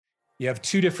You have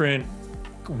two different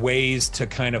ways to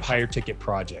kind of higher ticket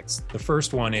projects. The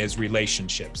first one is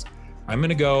relationships. I'm going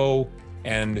to go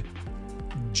and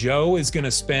Joe is going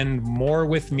to spend more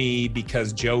with me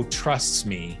because Joe trusts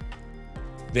me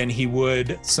than he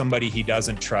would somebody he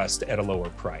doesn't trust at a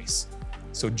lower price.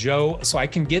 So I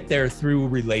can get there through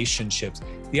relationships.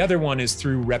 The other one is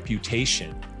through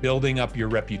reputation, building up your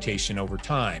reputation over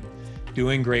time,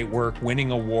 doing great work,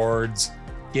 winning awards,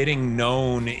 getting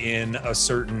known in a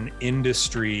certain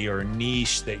industry or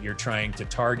niche that you're trying to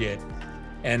target.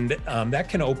 And that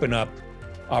can open up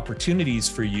opportunities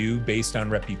for you based on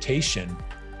reputation.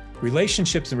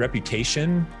 Relationships and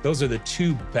reputation, those are the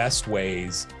two best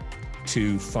ways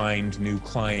to find new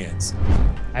clients.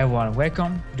 Hi everyone,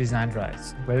 welcome to Design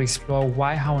Drives, where we explore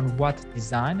why, how, and what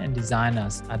design and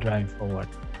designers are driving forward.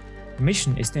 The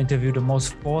mission is to interview the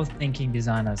most forward-thinking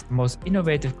designers, the most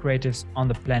innovative creatives on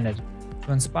the planet,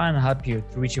 to inspire and help you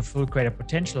to reach your full creative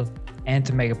potential and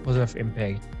to make a positive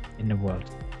impact in the world.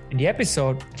 In the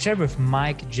episode, I shared with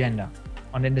Mike Gender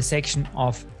on the intersection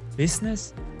of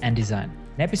business and design.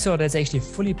 An episode that's actually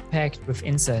fully packed with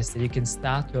insights that you can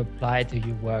start to apply to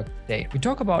your work today. We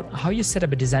talk about how you set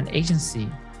up a design agency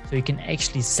so you can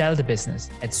actually sell the business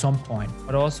at some point,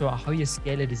 but also how you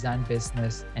scale a design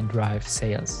business and drive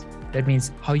sales. That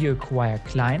means how you acquire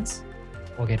clients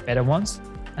or get better ones,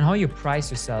 and how you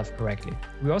price yourself correctly.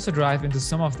 We also dive into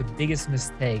some of the biggest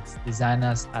mistakes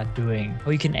designers are doing,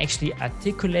 how you can actually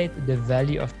articulate the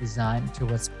value of design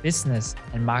towards business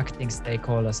and marketing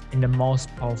stakeholders in the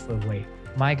most powerful way.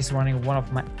 Mike is running one of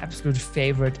my absolute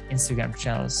favorite Instagram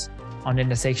channels on the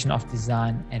intersection of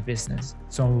design and business.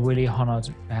 So I'm really honored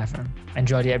to have him.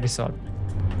 Enjoy the episode.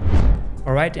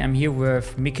 All right, I'm here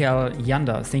with Mikael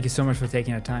Jander. Thank you so much for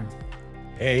taking the time.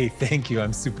 Hey, thank you.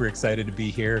 I'm super excited to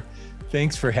be here.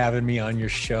 Thanks for having me on your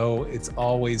show. It's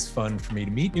always fun for me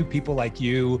to meet new people like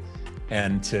you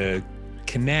and to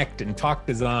connect and talk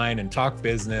design and talk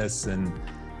business and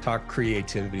talk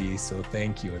creativity. So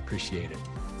thank you. I appreciate it.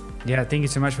 Yeah, thank you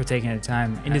so much for taking the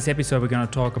time. In this episode, we're going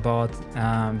to talk about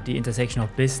the intersection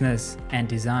of business and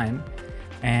design.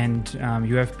 And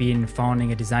you have been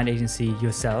founding a design agency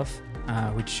yourself,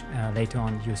 which later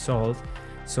on you sold.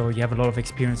 So you have a lot of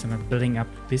experience on building up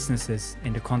businesses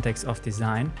in the context of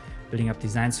design, building up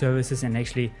design services. And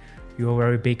actually, you're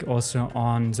very big also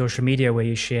on social media, where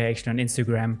you share actually on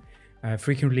Instagram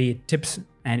frequently tips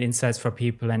and insights for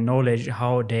people and knowledge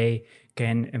how they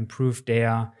can improve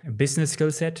their business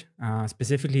skill set,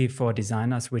 specifically for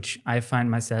designers, which I find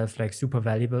myself like super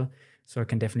valuable. So I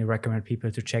can definitely recommend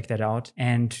people to check that out.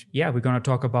 And yeah, we're going to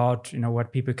talk about,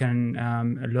 what people can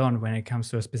learn when it comes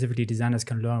to, specifically designers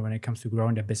can learn when it comes to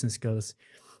growing their business skills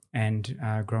and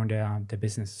growing their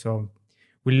business. So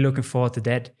really looking forward to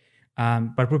that.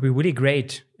 But it would be really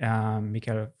great,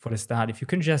 Mikael, for the start, if you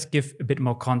can just give a bit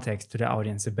more context to the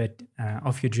audience, a bit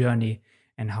of your journey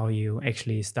and how you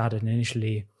actually started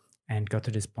initially and got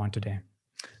to this point today.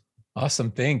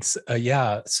 Awesome. Thanks.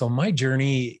 So my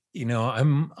journey,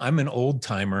 I'm an old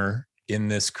timer in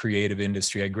this creative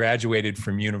industry. I graduated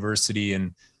from university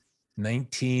in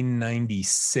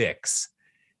 1996.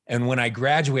 And when I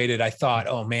graduated, I thought,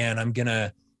 oh man, I'm going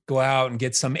to go out and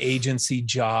get some agency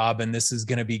job and this is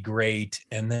going to be great.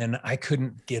 And then I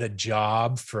couldn't get a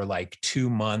job for like 2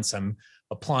 months. I'm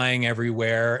applying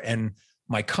everywhere. And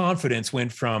my confidence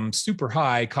went from super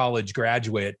high college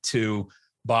graduate to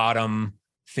bottom,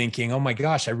 thinking, oh my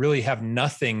gosh, I really have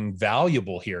nothing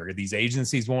valuable here. These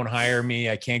agencies won't hire me.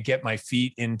 I can't get my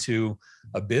feet into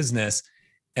a business.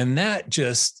 And that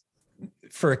just,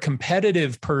 for a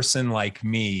competitive person like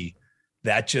me,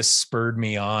 that just spurred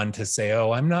me on to say,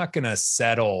 oh, I'm not going to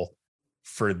settle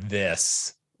for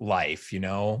this life.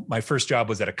 My first job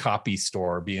was at a copy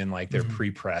store, being like their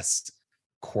pre-press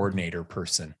coordinator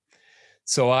person.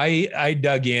 So I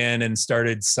dug in and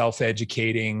started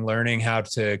self-educating, learning how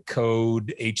to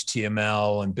code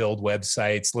HTML and build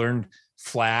websites, learned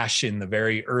Flash in the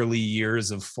very early years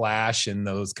of Flash in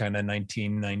those kind of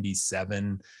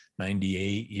 1997,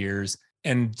 98 years,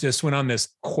 and just went on this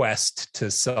quest to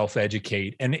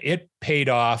self-educate. And it paid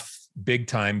off big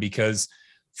time because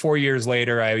 4 years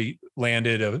later, I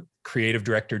landed a creative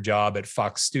director job at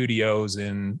Fox Studios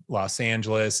in Los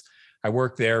Angeles. I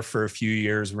worked there for a few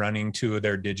years running two of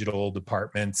their digital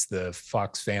departments, the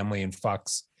Fox Family and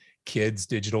Fox Kids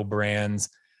digital brands.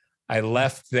 I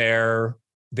left there.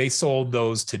 They sold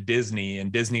those to Disney,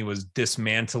 and Disney was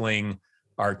dismantling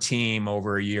our team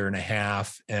over a year and a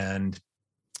half. And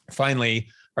finally,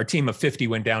 our team of 50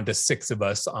 went down to 6 of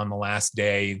us on the last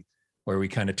day, where we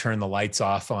kind of turned the lights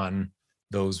off on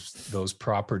those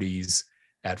properties.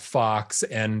 at Fox.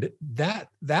 And that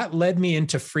led me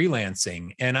into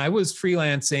freelancing. And I was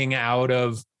freelancing out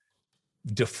of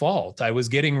default. I was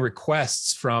getting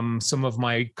requests from some of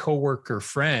my coworker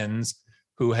friends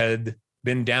who had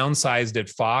been downsized at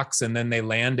Fox, and then they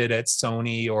landed at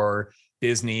Sony or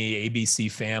Disney,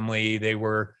 ABC Family.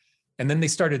 And then they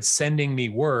started sending me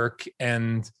work.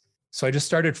 And so I just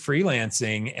started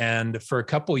freelancing. And for a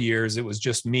couple of years, it was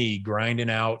just me grinding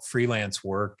out freelance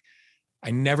work. I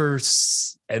never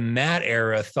in that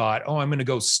era thought, oh, I'm going to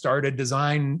go start a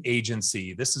design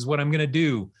agency. This is what I'm going to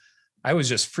do. I was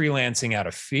just freelancing out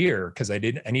of fear because I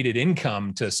needed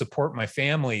income to support my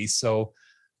family. So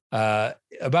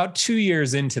about 2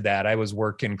 years into that, I was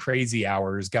working crazy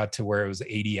hours, got to where it was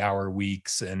 80-hour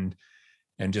weeks and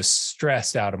just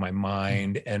stressed out of my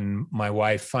mind. And my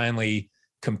wife finally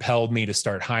compelled me to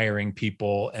start hiring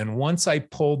people. And once I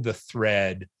pulled the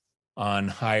thread on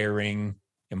hiring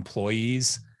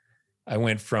employees, I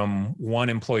went from 1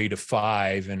 employee to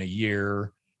 5 in a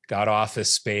year, got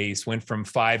office space, went from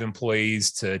 5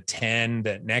 employees to 10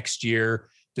 that next year,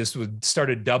 just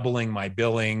started doubling my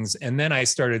billings. And then I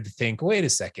started to think, wait a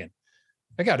second,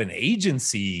 I got an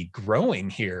agency growing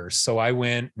here. So I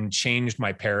went and changed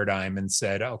my paradigm and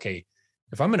said, okay,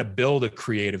 if I'm going to build a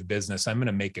creative business, I'm going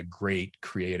to make a great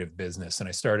creative business. And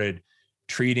I started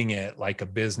treating it like a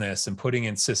business and putting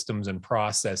in systems and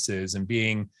processes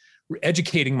and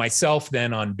educating myself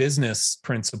then on business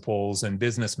principles and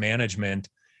business management.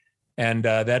 And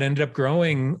that ended up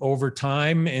growing over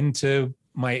time into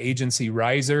my agency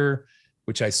Riser,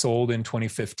 which I sold in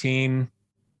 2015.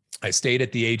 I stayed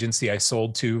at the agency I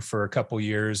sold to for a couple of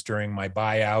years during my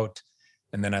buyout.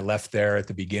 And then I left there at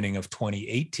the beginning of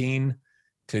 2018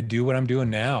 to do what I'm doing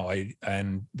now.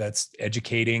 And that's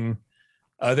educating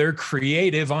other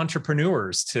creative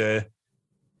entrepreneurs to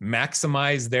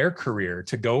maximize their career,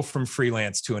 to go from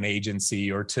freelance to an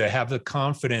agency, or to have the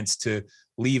confidence to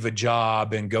leave a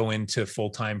job and go into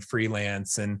full-time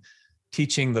freelance, and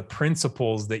teaching the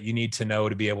principles that you need to know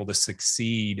to be able to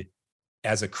succeed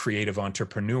as a creative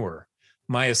entrepreneur.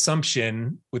 My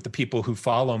assumption with the people who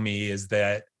follow me is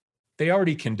that they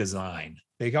already can design.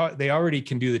 They already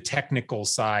can do the technical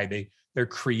side. They're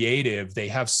creative. They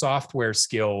have software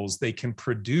skills. They can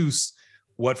produce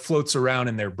what floats around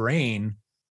in their brain.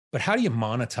 But how do you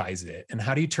monetize it? And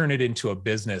how do you turn it into a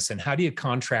business? And how do you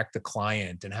contract the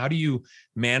client? And how do you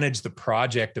manage the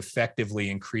project effectively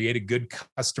and create a good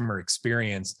customer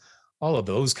experience? All of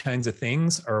those kinds of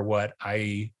things are what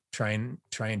I try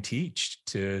and teach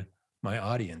to my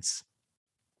audience.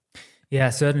 Yeah,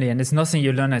 certainly. And it's nothing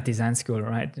you learn at design school,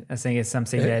 right? I think it's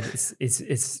something that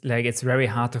it's very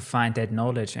hard to find that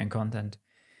knowledge and content.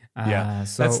 So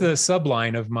that's the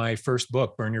subline of my first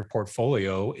book, Burn Your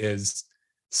Portfolio, is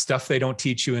stuff they don't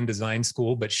teach you in design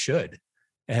school, but should.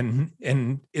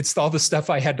 And it's all the stuff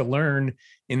I had to learn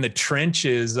in the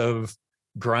trenches of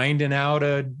grinding out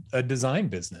a design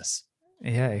business.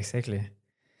 Yeah, exactly.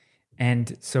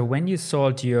 And so when you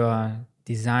sold your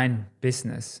design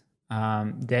business,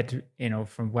 that,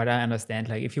 from what I understand,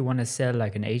 like if you want to sell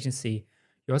like an agency,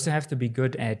 you also have to be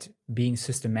good at being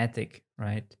systematic,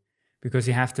 right? Because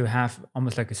you have to have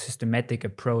almost like a systematic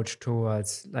approach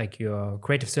towards like your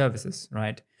creative services,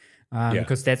 right?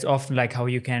 Because that's often like how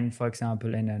you can, for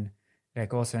example, in an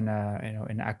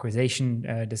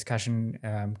acquisition discussion,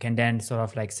 can then sort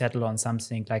of like settle on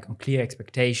something like on clear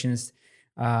expectations,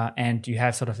 and you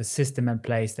have sort of a system in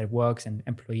place that works and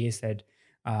employees that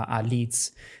are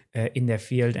leads in their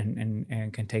field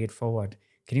and can take it forward.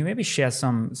 Can you maybe share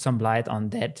some light on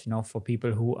that, for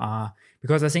people who are,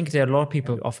 because I think there are a lot of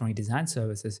people offering design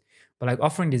services, but like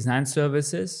offering design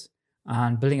services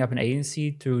and building up an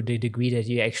agency to the degree that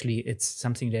it's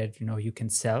something that, you can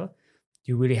sell.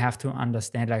 You really have to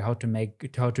understand like how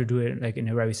to do it like in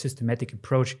a very systematic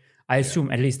approach. I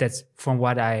assume, at least that's from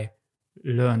what I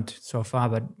learned so far,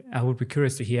 but I would be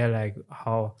curious to hear like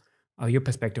how your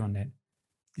perspective on that.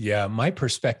 Yeah, my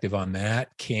perspective on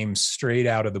that came straight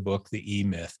out of the book, The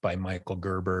E-Myth by Michael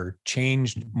Gerber,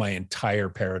 changed my entire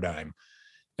paradigm.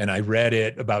 And I read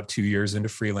it about 2 years into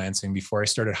freelancing before I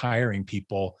started hiring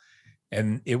people.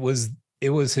 And it was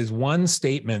his one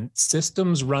statement: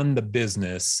 systems run the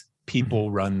business, people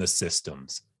run the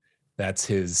systems. That's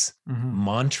his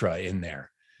mantra in there.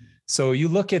 So you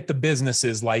look at the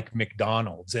businesses like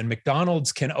McDonald's, and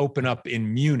McDonald's can open up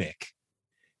in Munich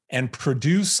and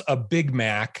produce a Big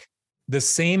Mac the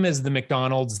same as the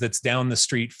McDonald's that's down the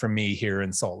street from me here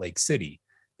in Salt Lake City.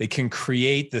 They can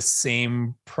create the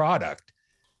same product.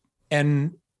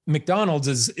 And McDonald's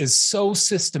is so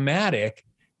systematic,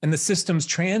 and the systems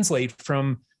translate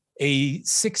from a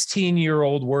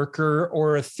 16-year-old worker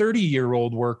or a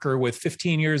 30-year-old worker with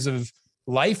 15 years of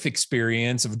life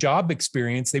experience, of job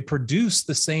experience, they produce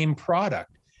the same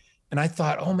product. And I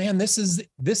thought, oh man, this is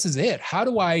it. How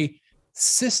do I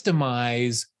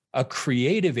systemize a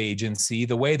creative agency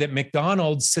the way that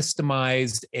McDonald's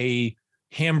systemized a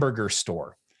hamburger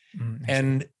store?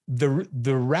 And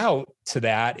the route to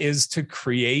that is to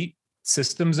create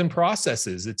systems and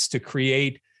processes. It's to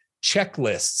create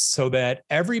checklists so that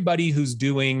everybody who's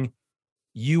doing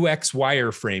UX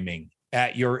wireframing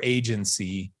at your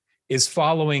agency is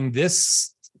following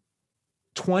this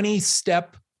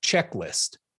 20-step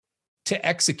checklist to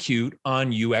execute on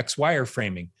UX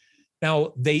wireframing.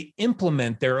 Now, they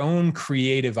implement their own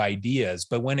creative ideas,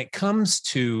 but when it comes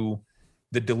to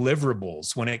the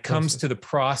deliverables, when it comes to the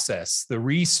process, the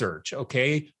research,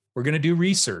 okay, we're going to do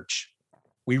research.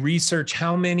 We research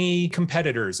how many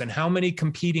competitors and how many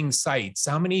competing sites,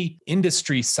 how many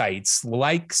industry sites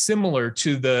like similar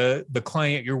to the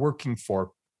client you're working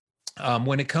for.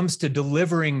 When it comes to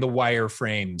delivering the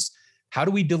wireframes, how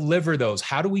do we deliver those?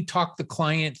 How do we talk the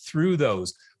client through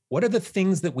those? What are the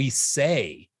things that we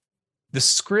say? The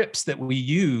scripts that we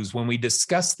use when we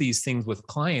discuss these things with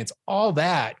clients, all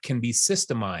that can be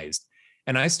systemized.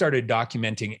 And I started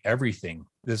documenting everything.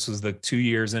 This was the 2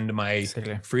 years into my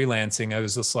freelancing. I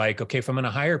was just like, okay, if I'm going to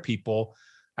hire people,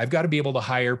 I've got to be able to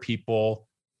hire people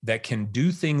that can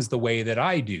do things the way that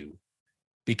I do,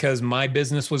 because my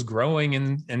business was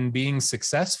growing and being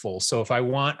successful. So if I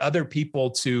want other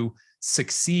people to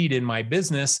succeed in my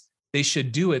business, they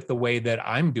should do it the way that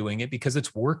I'm doing it because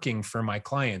it's working for my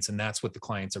clients, and that's what the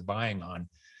clients are buying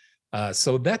on.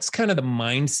 So that's kind of the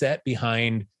mindset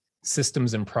behind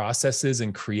systems and processes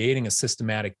and creating a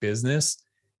systematic business,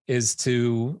 is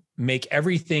to make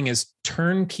everything as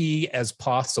turnkey as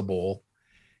possible,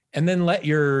 and then let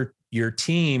your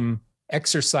team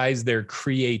exercise their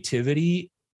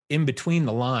creativity in between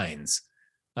the lines.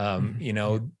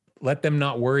 Let them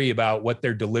not worry about what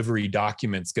their delivery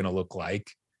document's going to look like.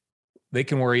 They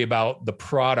can worry about the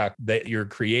product that you're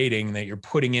creating, that you're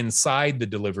putting inside the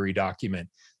delivery document.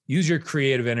 Use your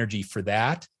creative energy for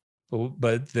that,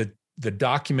 but the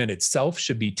document itself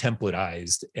should be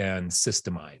templatized and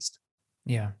systemized.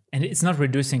 Yeah, and it's not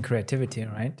reducing creativity,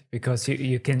 right? Because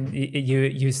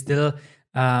you still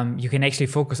you can actually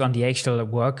focus on the actual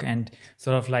work and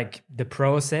sort of like the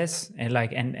process, and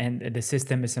and the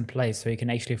system is in place, so you can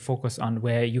actually focus on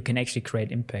where you can actually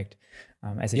create impact.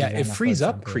 As a designer, it frees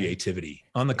up creativity.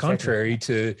 On the contrary,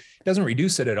 it doesn't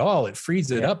reduce it at all. It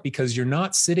frees it up because you're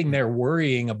not sitting there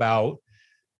worrying about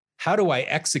how do I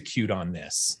execute on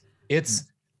this.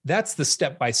 That's the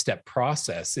step-by-step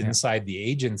process inside the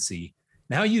agency.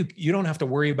 Now you don't have to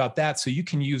worry about that. So you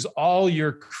can use all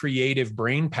your creative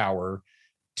brain power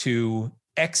to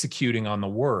executing on the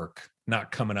work,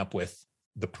 not coming up with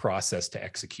the process to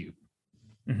execute.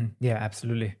 Mm-hmm. Yeah,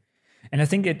 absolutely. And I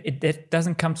think it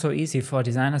doesn't come so easy for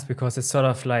designers because it's sort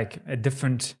of like a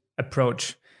different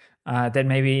approach that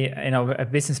maybe,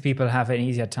 business people have an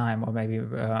easier time, or maybe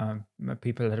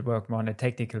people that work more in the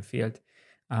technical field,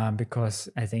 because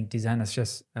I think designers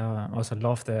just also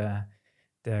love the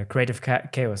creative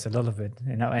chaos a little bit,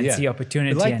 and see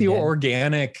opportunity. Like the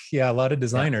organic, a lot of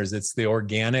designers, it's the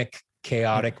organic,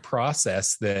 chaotic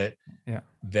process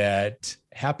that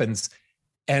happens.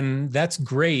 And that's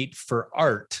great for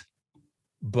art.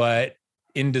 But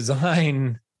in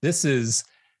design,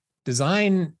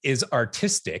 design is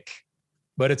artistic,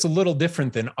 but it's a little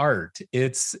different than art.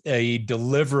 It's a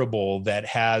deliverable that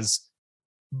has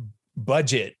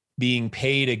budget being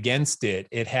paid against it.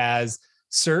 It has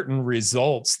certain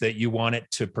results that you want it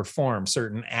to perform,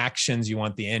 certain actions you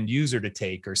want the end user to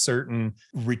take, or certain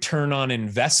return on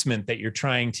investment that you're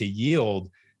trying to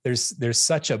yield. There's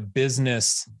such a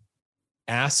business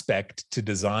aspect to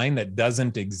design that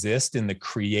doesn't exist in the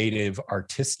creative,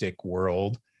 artistic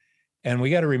world. And we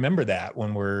got to remember that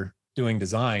when we're doing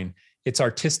design. It's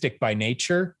artistic by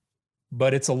nature,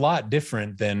 but it's a lot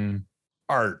different than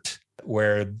art,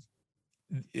 where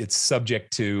it's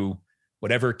subject to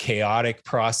whatever chaotic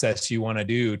process you want to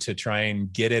do to try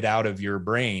and get it out of your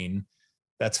brain.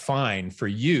 That's fine for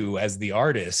you as the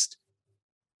artist,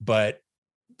 but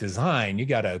design, you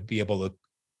got to be able to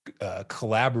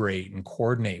collaborate and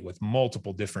coordinate with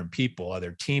multiple different people,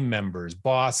 other team members,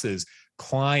 bosses,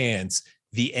 clients,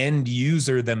 the end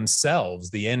user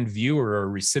themselves, the end viewer or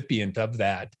recipient of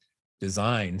that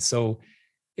design. So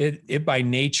it by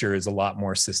nature is a lot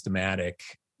more systematic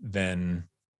than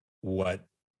what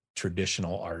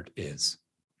traditional art is.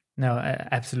 No,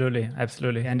 absolutely.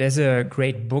 And there's a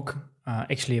great book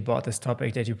actually about this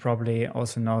topic that you probably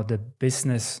also know,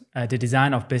 the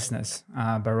design of business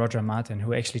by Roger Martin,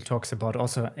 who actually talks about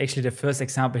also actually the first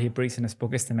example he brings in his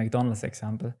book is the McDonald's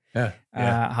example.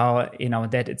 How,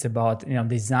 that it's about,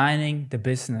 designing the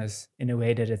business in a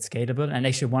way that it's scalable. And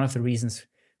actually one of the reasons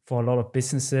for a lot of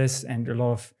businesses and a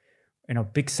lot of,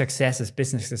 big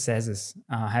business successes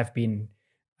have been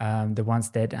the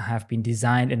ones that have been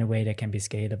designed in a way that can be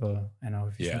scalable.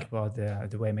 If you think about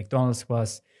the way McDonald's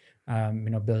was,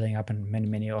 building up and many,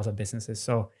 many other businesses.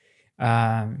 So,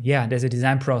 there's a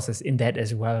design process in that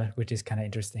as well, which is kind of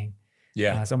interesting.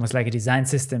 It's almost like a design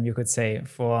system, you could say,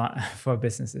 for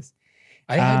businesses.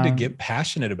 I had to get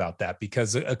passionate about that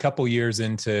because a couple years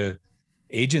into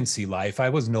agency life, I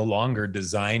was no longer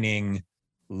designing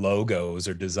logos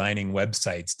or designing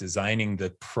websites, designing the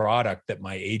product that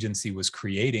my agency was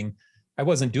creating. I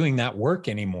wasn't doing that work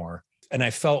anymore. And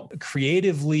I felt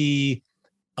creatively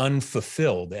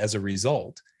unfulfilled as a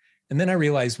result. And then I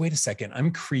realized, wait a second,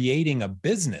 I'm creating a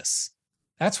business.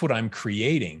 That's what I'm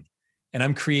creating. And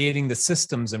I'm creating the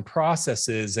systems and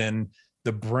processes and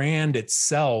the brand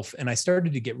itself. And I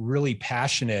started to get really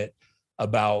passionate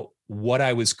about what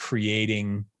I was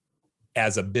creating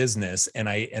as a business.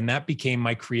 And that became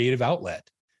my creative outlet.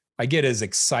 I get as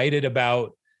excited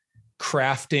about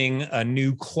crafting a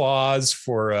new clause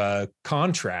for a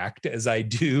contract as I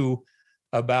do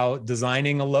about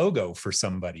designing a logo for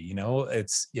somebody. You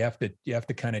have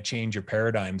to kind of change your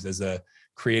paradigms as a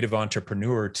creative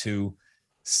entrepreneur to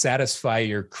satisfy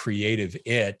your creative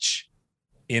itch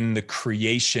in the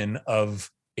creation of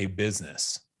a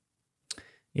business.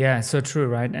 Yeah, so true,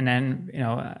 right? And then,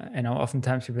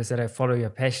 oftentimes people say, I follow your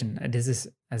passion. This is,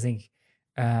 I think,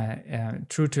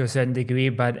 true to a certain degree,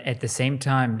 but at the same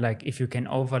time, like if you can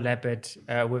overlap it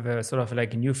with a sort of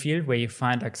like a new field where you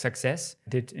find like success,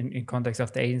 in context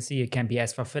of the agency, it can be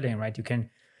as fulfilling, right? You can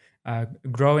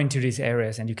grow into these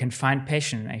areas and you can find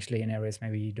passion actually in areas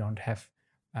maybe you don't have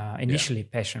initially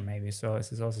passion maybe. So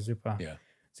this is also super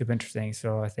interesting.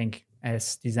 So I think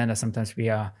as designers, sometimes we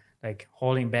are like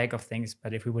holding back of things,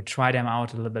 but if we would try them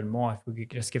out a little bit more, if we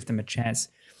could just give them a chance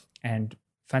and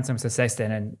find some success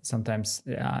there, and sometimes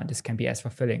this can be as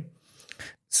fulfilling.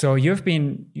 So you've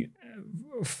been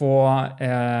for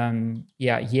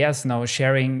years now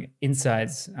sharing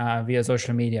insights via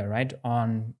social media, right,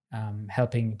 on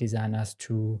helping designers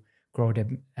to grow their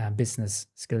business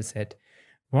skill set.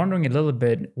 Wondering a little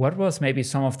bit, what was maybe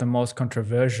some of the most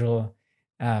controversial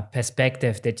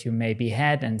perspective that you maybe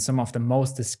had and some of the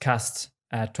most discussed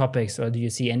topics, or do you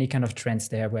see any kind of trends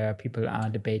there where people are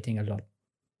debating a lot?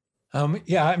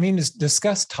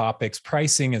 Discuss topics.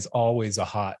 Pricing is always a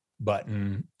hot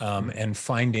button, and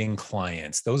finding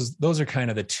clients. Those are kind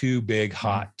of the two big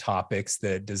hot topics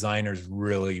that designers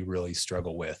really, really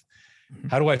struggle with.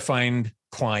 How do I find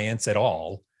clients at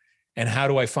all? And how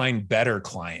do I find better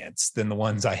clients than the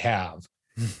ones I have?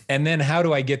 And then how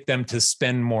do I get them to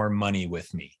spend more money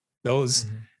with me?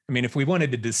 If we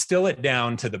wanted to distill it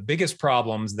down to the biggest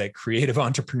problems that creative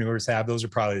entrepreneurs have, those are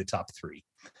probably the top three.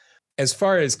 As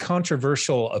far as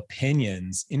controversial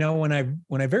opinions, when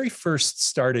I very first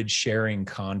started sharing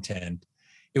content,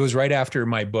 it was right after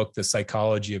my book, The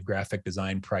Psychology of Graphic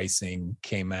Design Pricing,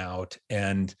 came out.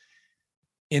 And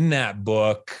in that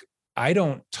book, I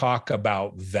don't talk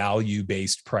about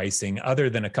value-based pricing other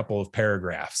than a couple of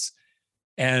paragraphs.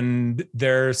 And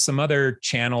there are some other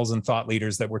channels and thought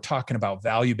leaders that were talking about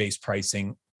value-based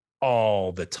pricing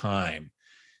all the time.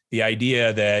 The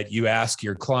idea that you ask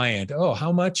your client,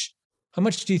 how much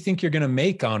do you think you're going to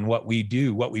make on what we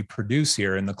do, what we produce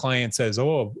here? And the client says,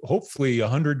 hopefully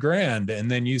 $100,000. And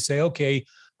then you say, okay,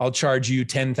 I'll charge you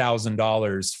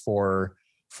 $10,000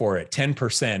 for it,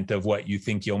 10% of what you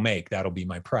think you'll make. That'll be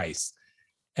my price.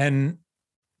 And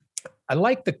I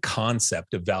like the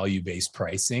concept of value-based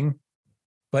pricing,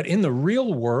 but in the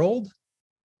real world,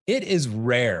 it is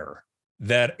rare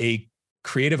that a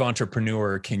creative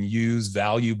entrepreneur can use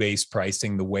value-based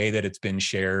pricing the way that it's been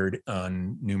shared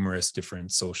on numerous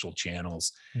different social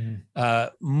channels.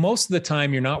 Most of the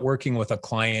time, you're not working with a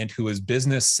client who is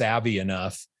business savvy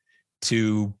enough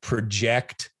to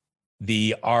project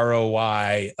the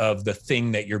ROI of the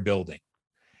thing that you're building.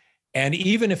 And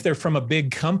even if they're from a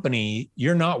big company,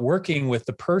 you're not working with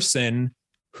the person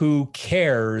who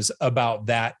cares about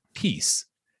that piece.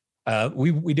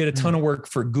 We did a ton of work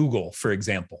for Google, for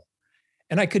example.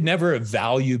 And I could never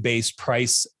value-based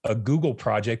price a Google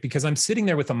project because I'm sitting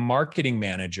there with a marketing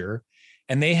manager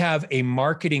and they have a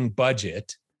marketing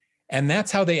budget, and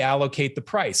that's how they allocate the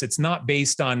price. It's not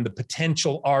based on the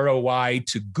potential ROI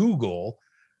to Google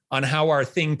on how our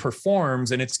thing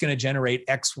performs and it's going to generate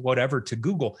X whatever to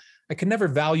Google. I could never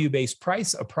value-based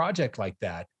price a project like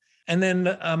that. And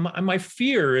then my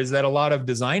fear is that a lot of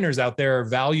designers out there are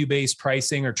value-based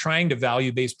pricing or trying to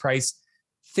value-based price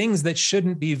things that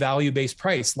shouldn't be value-based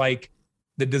price, like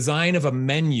the design of a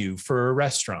menu for a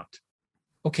restaurant.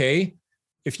 Okay,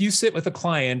 if you sit with a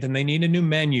client and they need a new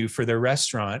menu for their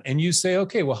restaurant and you say,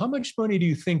 okay, well, how much money do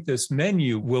you think this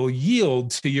menu will yield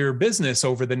to your business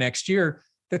over the next year?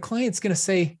 The client's going to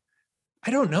say, I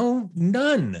don't know,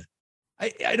 none.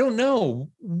 I don't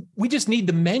know. We just need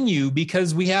the menu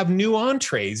because we have new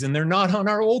entrees and they're not on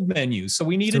our old menu. So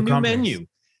we need a new menu.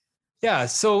 Yeah.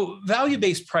 So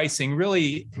value-based pricing,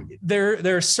 really, there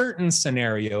are certain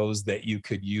scenarios that you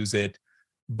could use it,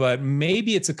 but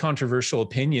maybe it's a controversial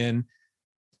opinion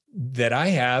that I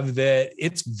have that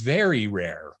it's very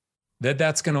rare that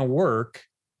that's going to work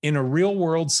in a real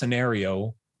world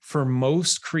scenario for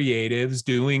most creatives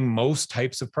doing most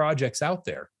types of projects out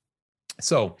there.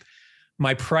 So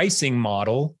my pricing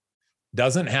model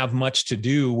doesn't have much to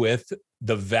do with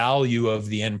the value of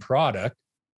the end product.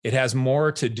 It has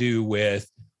more to do with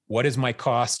what is my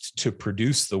cost to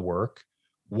produce the work?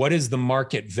 What is the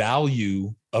market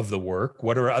value of the work?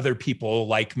 What are other people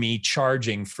like me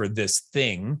charging for this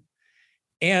thing?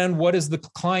 And what is the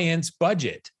client's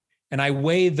budget? And I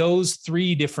weigh those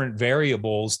three different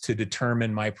variables to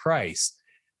determine my price.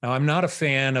 Now, I'm not a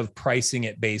fan of pricing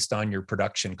it based on your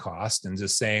production cost and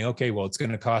just saying, okay, well, it's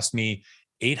going to cost me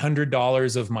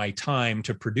 $800 of my time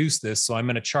to produce this, so I'm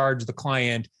going to charge the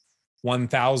client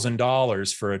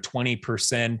 $1,000 for a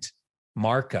 20%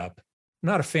 markup. I'm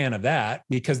not a fan of that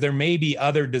because there may be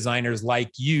other designers like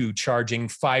you charging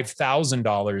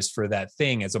 $5,000 for that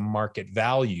thing as a market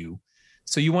value.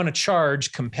 So you want to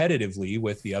charge competitively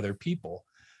with the other people.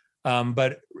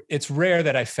 But it's rare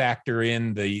that I factor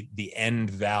in the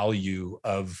end value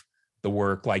of the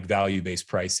work, like value-based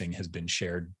pricing has been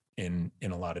shared in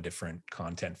a lot of different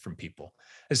content from people.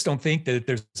 I just don't think that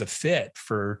there's a fit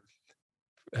for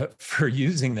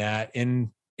using that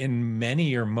in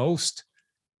many or most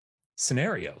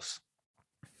scenarios.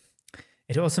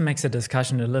 It also makes the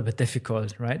discussion a little bit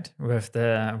difficult, right? With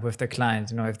the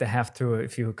client,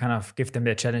 if you kind of give them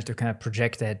the challenge to kind of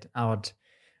project that out,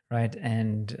 right?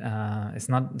 And it's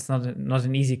not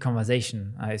an easy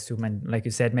conversation, I assume. And like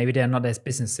you said, maybe they're not as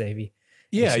business savvy.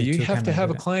 Yeah, you have to have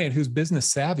a client who's business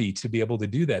savvy to be able to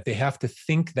do that. They have to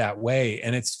think that way,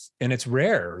 and it's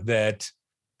rare that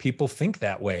people think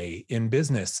that way in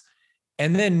business.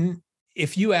 And then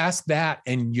if you ask that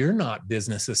and you're not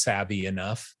business savvy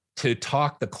enough to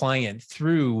talk the client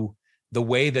through the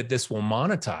way that this will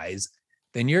monetize,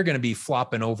 then you're going to be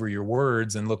flopping over your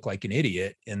words and look like an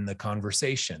idiot in the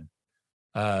conversation.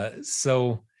 And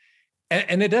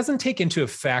it doesn't take into a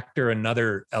factor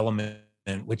another element,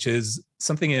 which is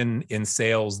something in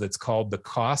sales that's called the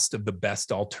cost of the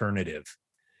best alternative.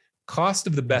 Cost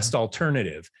of the best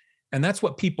alternative. And that's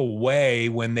what people weigh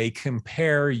when they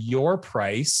compare your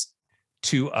price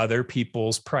to other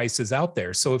people's prices out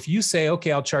there. So if you say,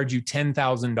 okay, I'll charge you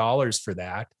 $10,000 for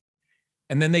that,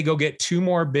 and then they go get two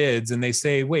more bids and they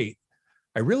say, wait,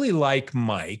 I really like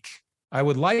Mike. I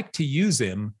would like to use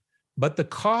him, but the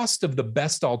cost of the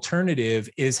best alternative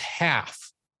is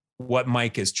half what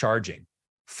Mike is charging,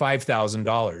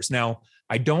 $5,000. Now,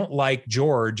 I don't like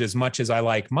George as much as I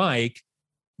like Mike,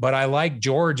 but I like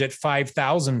George at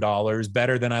 $5,000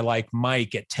 better than I like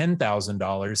Mike at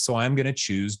 $10,000. So I'm going to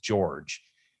choose George.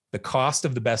 The cost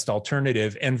of the best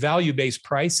alternative and value-based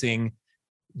pricing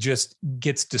just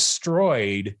gets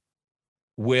destroyed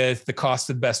with the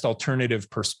cost of the best alternative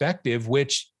perspective,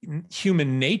 which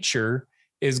human nature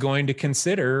is going to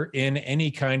consider in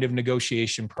any kind of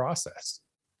negotiation process.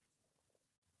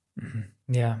 Mm-hmm.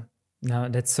 Yeah. No,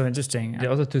 that's so interesting.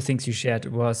 The other two things you shared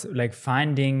was like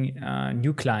finding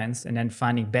new clients and then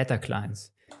finding better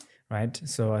clients, right?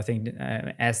 So I think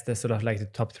as the sort of like the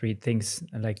top three things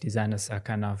like designers are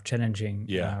kind of challenging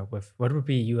with, what would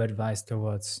be your advice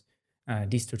towards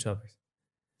these two topics?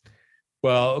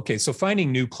 Well, okay. So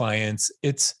finding new clients,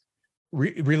 it's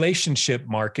relationship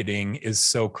marketing is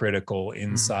so critical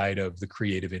inside of the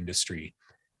creative industry.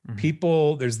 Mm-hmm.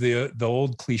 People, there's the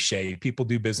old cliche, people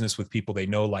do business with people they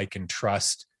know, like, and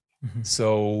trust. Mm-hmm.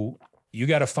 So you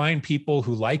got to find people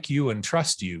who like you and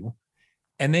trust you.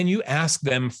 And then you ask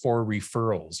them for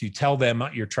referrals. You tell them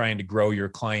you're trying to grow your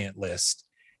client list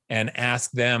and ask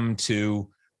them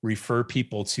to refer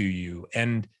people to you.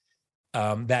 And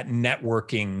that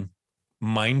networking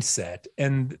mindset.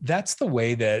 And that's the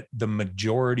way that the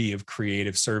majority of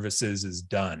creative services is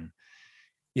done.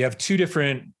 You have two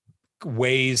different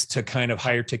ways to kind of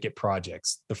higher ticket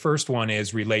projects. The first one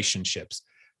is relationships.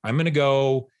 I'm going to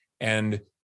go and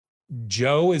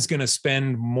Joe is going to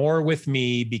spend more with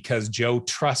me because Joe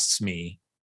trusts me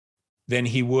than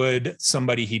he would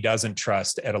somebody he doesn't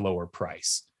trust at a lower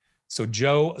price. So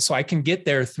I can get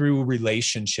there through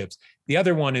relationships. The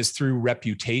other one is through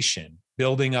reputation,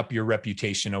 building up your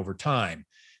reputation over time,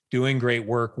 doing great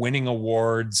work, winning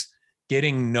awards,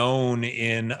 getting known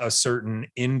in a certain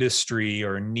industry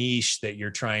or niche that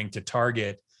you're trying to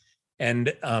target.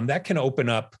 And that can open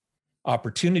up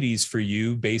opportunities for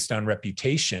you based on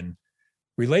reputation.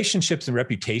 Relationships and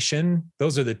reputation,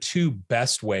 those are the two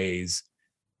best ways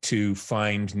to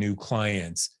find new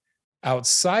clients.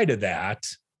 Outside of that,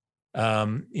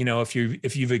 if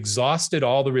you've exhausted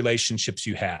all the relationships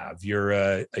you have, you're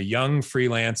a young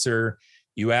freelancer,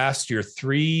 you asked your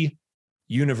 3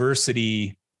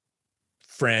 university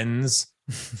friends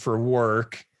for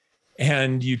work,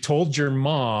 and you told your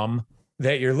mom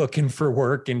that you're looking for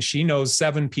work, and she knows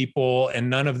 7 people and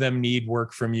none of them need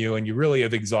work from you, and you really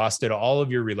have exhausted all of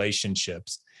your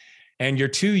relationships, and you're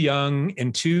too young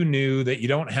and too new, that you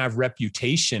don't have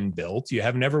reputation built. You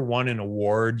have never won an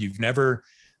award. You've never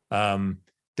done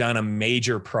a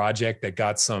major project that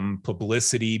got some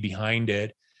publicity behind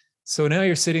it. So now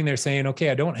you're sitting there saying, okay,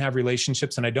 I don't have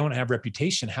relationships and I don't have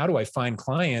reputation. How do I find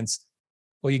clients?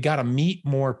 Well, you got to meet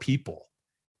more people.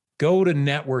 Go to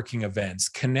networking events,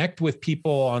 connect with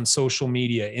people on social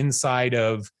media inside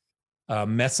of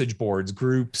message boards,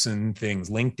 groups and things,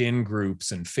 LinkedIn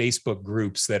groups and Facebook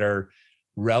groups that are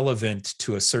relevant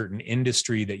to a certain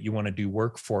industry that you want to do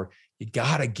work for. You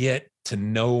got to get to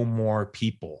know more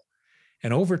people.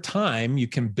 And over time, you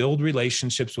can build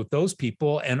relationships with those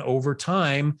people. And over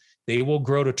time, they will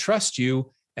grow to trust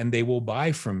you and they will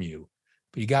buy from you.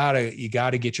 But you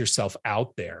gotta get yourself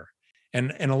out there.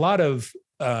 And a lot of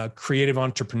creative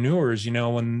entrepreneurs,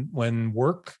 when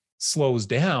work slows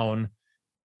down,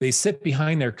 they sit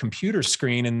behind their computer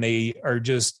screen and they are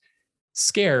just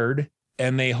scared,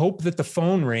 and they hope that the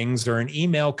phone rings or an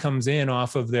email comes in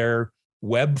off of their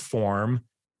web form.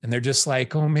 And they're just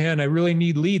like, oh man, I really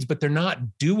need leads, but they're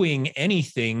not doing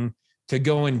anything to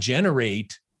go and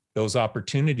generate those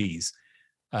opportunities.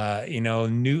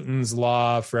 Newton's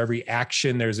law, for every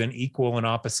action, there's an equal and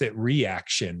opposite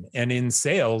reaction. And in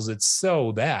sales, it's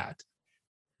so that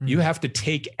you have to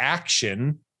take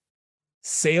action,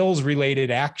 sales related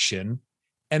action,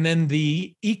 and then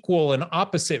the equal and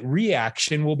opposite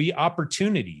reaction will be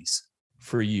opportunities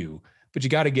for you. But you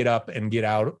got to get up and get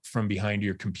out from behind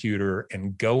your computer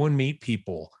and go and meet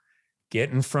people,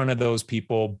 get in front of those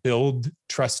people, build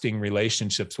trusting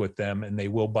relationships with them, and they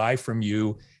will buy from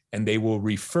you and they will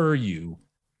refer you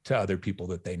to other people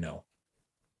that they know.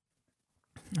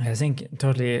 I think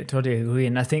totally agree.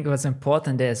 And I think what's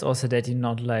important there is also that you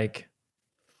not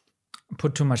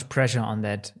put too much pressure on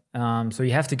that. So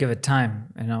you have to give it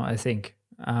time, I think.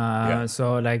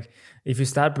 So if you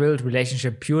start build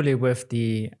relationship purely with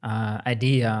the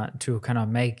idea to kind of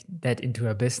make that into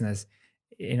a business,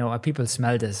 people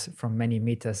smell this from many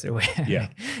meters away. Yeah.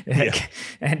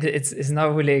 And it's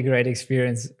not really a great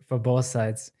experience for both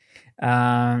sides.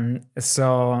 The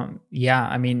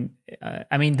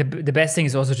best thing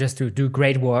is also just to do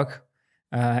great work,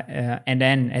 and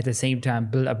then at the same time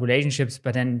build up relationships.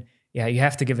 But then, you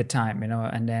have to give it time,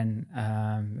 and then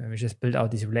we just build out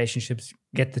these relationships,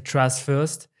 get the trust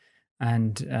first,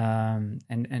 and then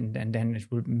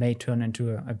it may turn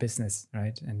into a business,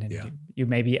 right? And then you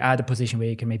maybe are at a position where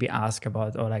you can maybe ask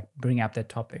about or bring up that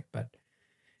topic. But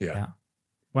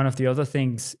one of the other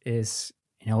things is,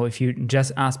 if you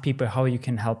just ask people how you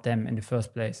can help them in the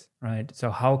first place, right?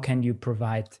 So how can you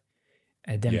provide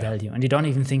them value? And you don't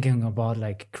even thinking about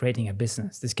creating a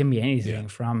business. This can be anything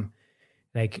from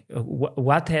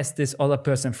what has this other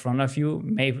person in front of you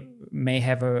may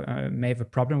have a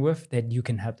problem with that you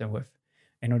can help them with.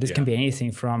 This can be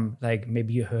anything from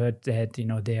maybe you heard that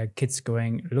their kids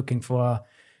looking for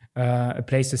a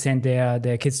place to send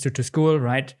their kids to school,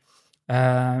 right?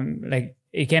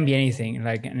 It can be anything.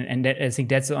 And that, I think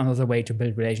that's another way to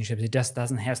build relationships. It just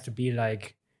doesn't have to be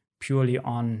purely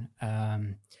on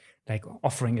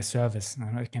offering a service.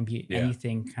 It can be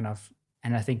anything kind of.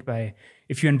 And I think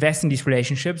if you invest in these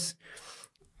relationships,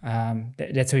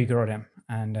 that's how you grow them.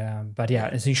 And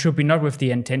so you should be not with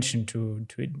the intention to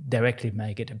directly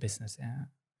make it a business.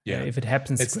 If it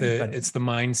happens, it's the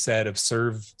mindset of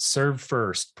serve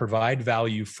first, provide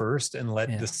value first, and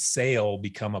let the sale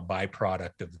become a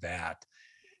byproduct of that.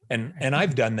 And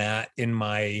I've done that in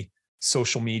my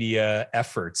social media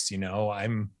efforts.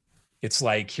 It's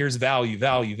here's value,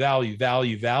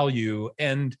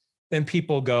 and then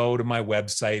people go to my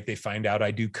website, they find out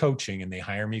I do coaching and they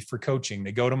hire me for coaching.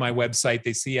 They go to my website,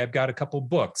 they see I've got a couple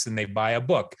books and they buy a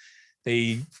book.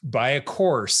 They buy a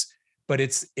course but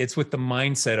it's with the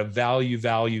mindset of value,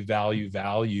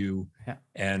 Yeah.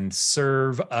 and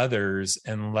serve others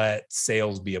and let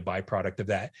sales be a byproduct of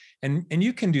that. And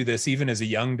you can do this even as a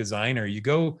young designer.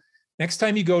 Next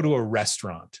time you go to a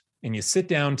restaurant and you sit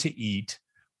down to eat,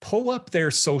 pull up their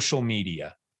social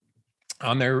media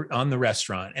on the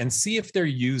restaurant and see if they're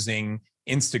using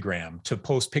Instagram to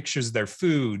post pictures of their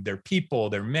food, their people,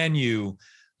 their menu,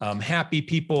 happy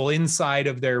people inside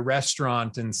of their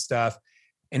restaurant and stuff.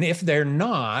 And if they're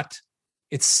not,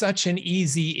 it's such an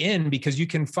easy in, because you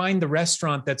can find the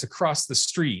restaurant that's across the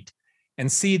street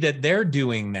and see that they're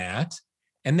doing that.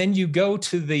 And then you go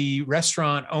to the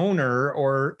restaurant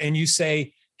owner and you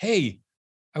say, hey,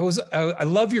 I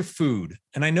love your food.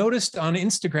 And I noticed on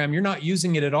Instagram, you're not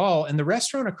using it at all. And the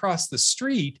restaurant across the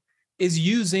street is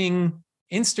using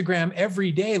Instagram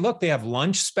every day. Look, they have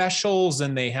lunch specials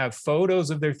and they have photos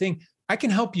of their thing. I can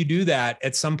help you do that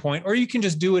at some point, or you can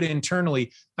just do it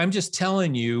internally. I'm just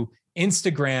telling you,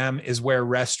 Instagram is where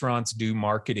restaurants do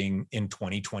marketing in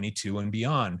 2022 and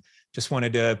beyond. Just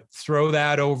wanted to throw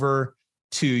that over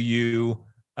to you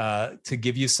to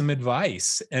give you some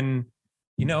advice. And,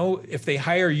 if they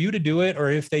hire you to do it,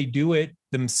 or if they do it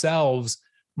themselves,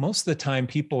 most of the time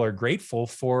people are grateful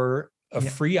for a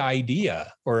free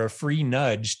idea or a free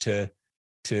nudge to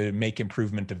make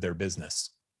improvement of their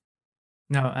business.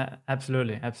 No,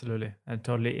 absolutely. I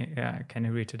totally can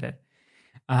agree to that.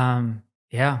 I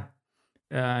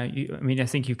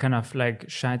think you kind of like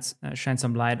shine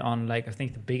some light on, like, I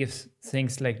think the biggest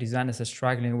things like designers are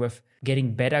struggling with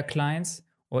getting better clients,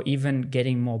 or even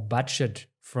getting more budget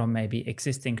from maybe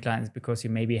existing clients, because you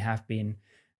maybe have been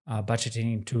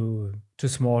budgeting too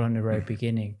small in the very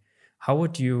beginning. How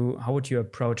would you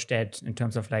approach that in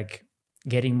terms of like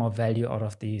getting more value out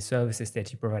of the services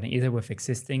that you're providing, either with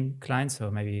existing clients or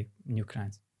maybe new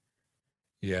clients?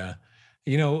 Yeah.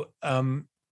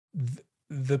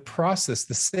 The process,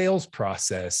 the sales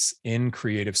process in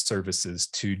creative services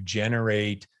to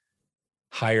generate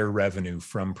higher revenue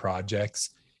from projects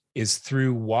is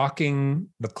through walking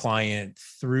the client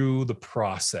through the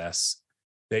process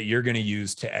that you're going to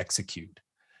use to execute.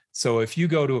 So if you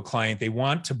go to a client, they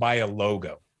want to buy a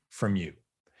logo from you,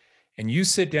 and you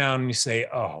sit down and you say,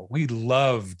 oh, we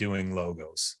love doing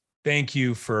logos. Thank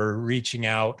you for reaching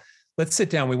out. Let's sit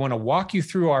down. We want to walk you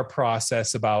through our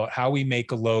process about how we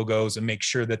make logos and make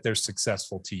sure that they're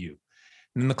successful to you.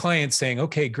 And then the client's saying,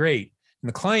 okay, great. And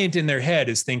the client in their head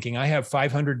is thinking, I have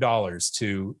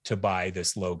 $500 to buy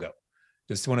this logo.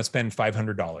 Just want to spend $500.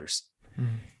 Mm-hmm.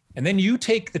 And then you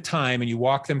take the time and you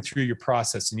walk them through your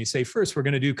process, and you say, first, we're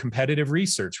going to do competitive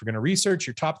research. We're going to research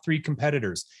your top 3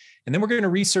 competitors. And then we're going to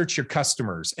research your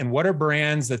customers and what are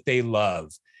brands that they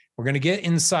love. We're going to get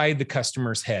inside the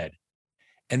customer's head.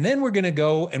 And then we're going to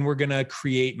go and we're going to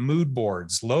create mood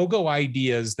boards, logo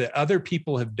ideas that other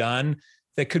people have done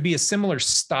that could be a similar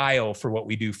style for what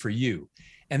we do for you.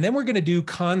 And then we're going to do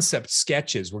concept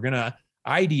sketches. We're going to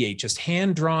ideate just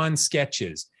hand-drawn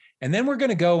sketches. And then we're going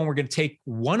to go and we're going to take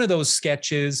one of those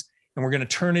sketches and we're going to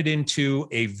turn it into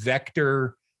a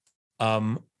vector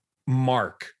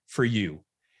mark for you.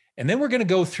 And then we're going to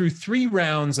go through 3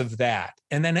 rounds of that.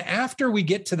 And then after we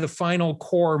get to the final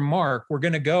core mark, we're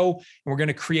going to go and we're going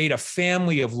to create a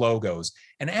family of logos.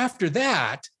 And after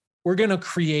that, we're going to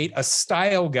create a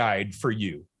style guide for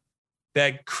you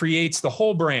that creates the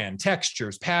whole brand,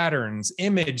 textures, patterns,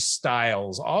 image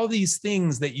styles, all these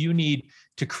things that you need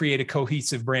to create a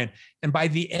cohesive brand. And by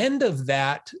the end of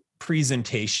that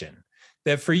presentation,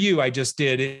 that for you, I just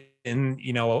did in,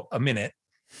 a minute,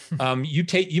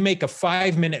 you make a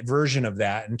 5-minute version of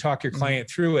that and talk your client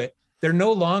through it. They're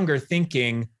no longer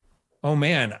thinking, oh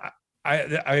man,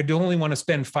 I only want to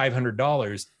spend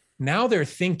 $500. Now they're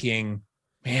thinking,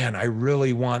 man, I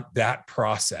really want that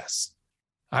process.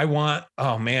 I want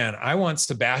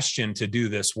Sebastian to do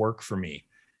this work for me.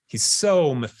 He's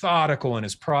so methodical in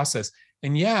his process.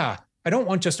 And yeah, I don't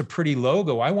want just a pretty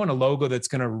logo. I want a logo that's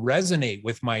going to resonate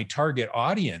with my target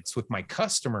audience, with my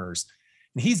customers.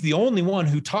 And he's the only one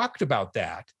who talked about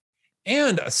that.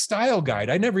 And a style guide.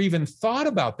 I never even thought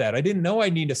about that. I didn't know I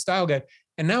need a style guide.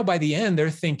 And now by the end, they're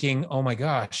thinking, oh my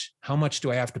gosh, how much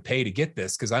do I have to pay to get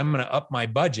this? Because I'm going to up my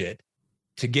budget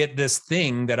to get this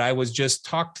thing that I was just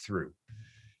talked through.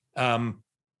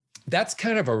 That's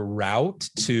kind of a route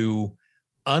to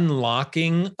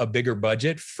unlocking a bigger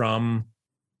budget from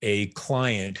a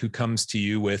client who comes to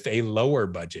you with a lower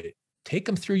budget. Take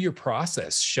them through your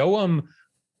process. Show them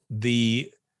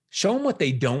what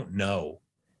they don't know.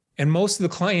 And most of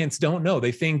the clients don't know.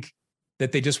 They think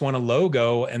that they just want a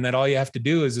logo and that all you have to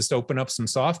do is just open up some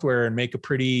software and make a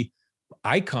pretty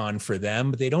icon for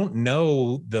them, but they don't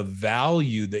know the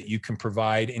value that you can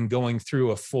provide in going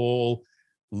through a full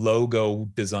logo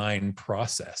design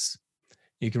process.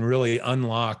 You can really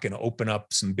unlock and open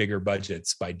up some bigger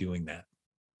budgets by doing that.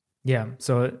 Yeah.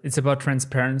 So it's about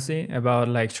transparency, about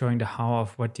like showing the how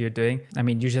of what you're doing. I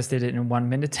mean, you just did it in 1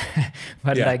 minute,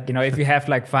 but like, you know, if you have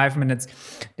like 5 minutes,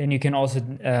 then you can also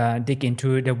dig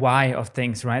into the why of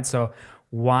things, right? So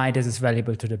why this is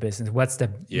valuable to the business? What's the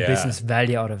business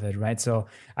value out of it, right? So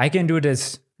I can do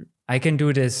this,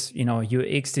 you know,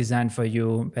 UX design for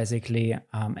you basically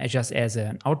just as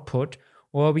an output,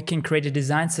 or we can create a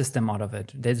design system out of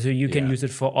it. So you can use it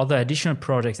for other additional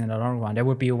projects in the long run. That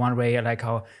would be one way, like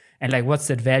how, and like what's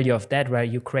the value of that, where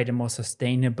you create a more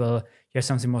sustainable, you have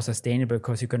something more sustainable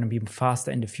because you're going to be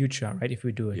faster in the future, right? If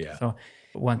we do it. Yeah. So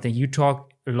one thing you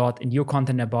talk a lot in your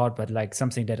content about, but like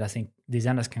something that I think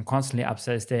designers can constantly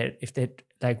upsell is that if they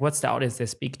like, what's the audience they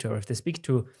speak to? Or if they speak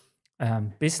to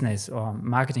business or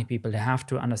marketing people, they have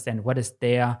to understand what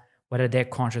are they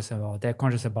conscious about? They're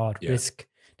conscious about risk.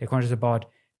 They're conscious about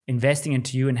investing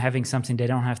into you and having something they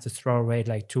don't have to throw away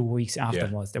like 2 weeks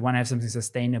afterwards. They want to have something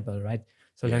sustainable, right?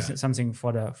 So there's something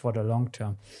for the long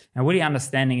term. And really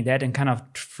understanding that and kind of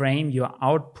frame your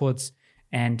outputs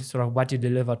and sort of what you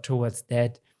deliver towards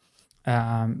that,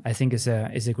 I think is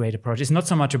a great approach. It's not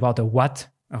so much about the what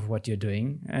of what you're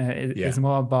doing. It's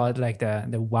more about like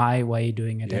the why you're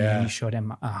doing it, and then you show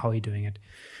them how you're doing it.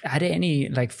 Are there any,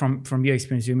 like from your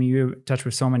experience, I mean, you touch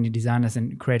with so many designers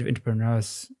and creative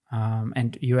entrepreneurs,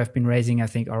 and you have been raising, I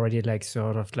think, already like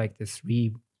sort of like the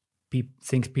three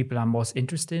things people are most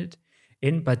interested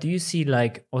in. But do you see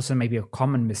like also maybe a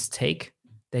common mistake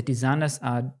that designers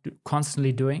are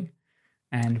constantly doing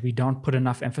and we don't put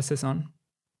enough emphasis on?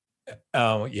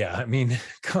 Oh yeah. I mean,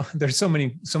 there's so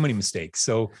many mistakes.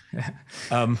 So,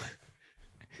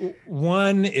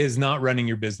 one is not running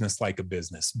your business like a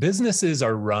business. Businesses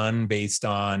are run based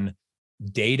on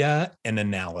data and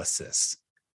analysis.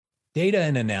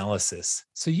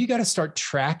 So you got to start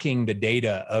tracking the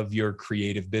data of your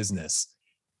creative business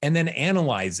and then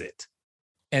analyze it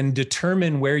and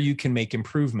determine where you can make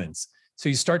improvements. So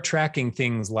you start tracking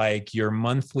things like your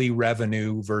monthly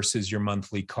revenue versus your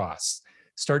monthly costs.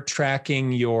 Start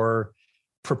tracking your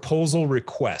proposal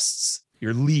requests,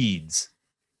 your leads,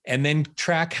 and then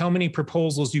track how many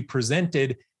proposals you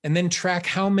presented, and then track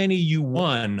how many you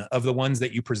won of the ones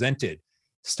that you presented.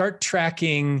 Start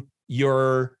tracking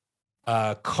your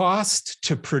cost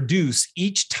to produce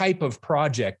each type of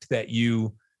project that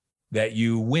you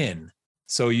win.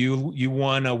 So you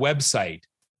won a website.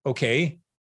 Okay,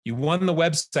 you won the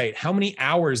website. How many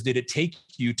hours did it take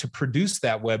you to produce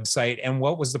that website, and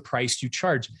what was the price you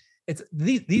charged? It's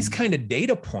these kind of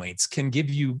data points can give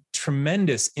you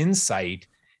tremendous insight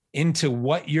into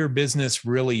what your business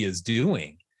really is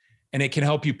doing. And it can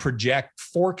help you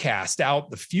forecast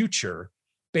out the future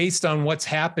based on what's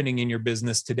happening in your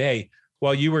business today.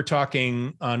 While you were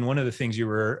talking on one of the things you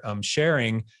were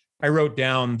sharing, I wrote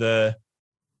down that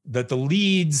the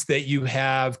leads that you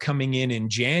have coming in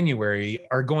January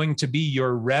are going to be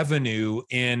your revenue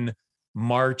in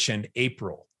March and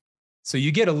April. So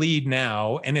you get a lead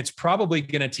now, and it's probably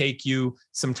going to take you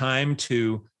some time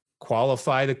to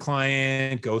qualify the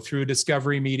client, go through a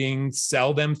discovery meeting,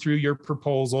 sell them through your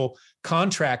proposal,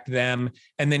 contract them,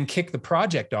 and then kick the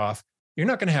project off. You're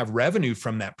not going to have revenue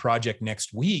from that project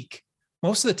next week.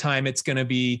 Most of the time, it's going to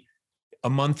be a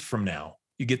month from now.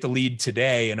 You get the lead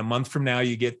today, and a month from now,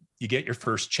 you get your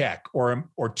first check, or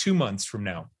 2 months from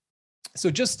now. So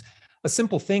just a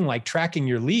simple thing like tracking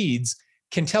your leads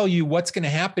can tell you what's going to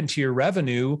happen to your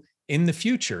revenue in the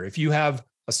future. If you have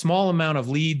a small amount of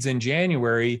leads in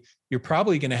January, you're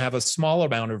probably going to have a small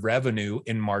amount of revenue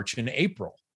in March and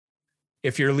April.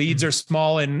 If your leads are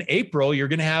small in April, you're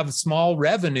going to have small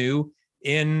revenue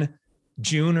in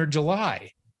June or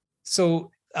July.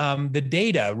 So the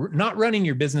data, not running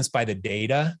your business by the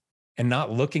data and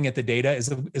not looking at the data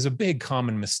is a big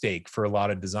common mistake for a lot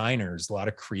of designers, a lot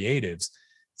of creatives.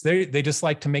 They just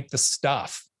like to make the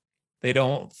stuff. They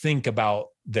don't think about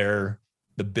the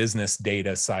business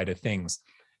data side of things.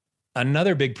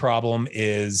 Another big problem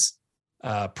is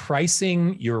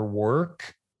pricing your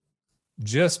work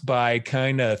just by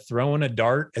kind of throwing a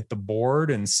dart at the board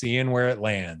and seeing where it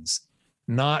lands,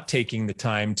 not taking the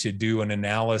time to do an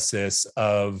analysis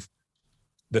of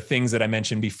the things that I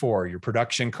mentioned before, your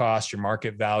production cost, your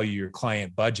market value, your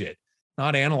client budget,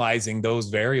 not analyzing those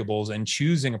variables and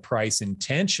choosing a price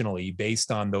intentionally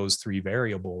based on those three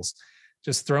variables.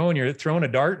 Just throwing a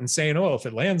dart and saying, oh, if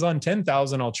it lands on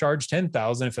 10,000, I'll charge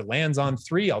 10,000. If it lands on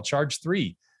 3, I'll charge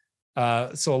 3.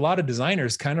 So a lot of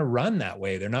designers kind of run that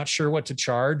way. They're not sure what to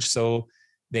charge. So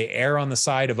They err on the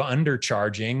side of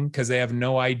undercharging because they have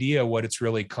no idea what it's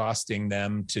really costing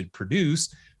them to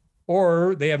produce,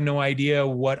 or they have no idea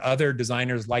what other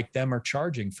designers like them are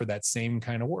charging for that same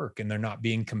kind of work, and they're not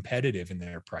being competitive in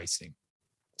their pricing.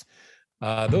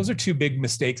 Those are two big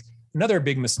mistakes. Another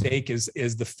big mistake is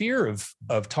the fear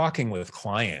of talking with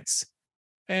clients.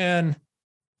 And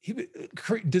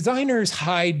designers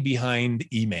hide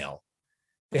behind email.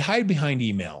 They hide behind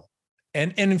email.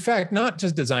 And in fact, not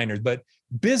just designers, but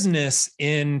business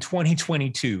in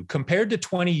 2022 compared to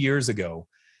 20 years ago,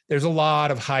 there's a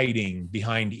lot of hiding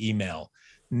behind email,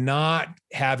 not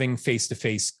having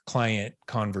face-to-face client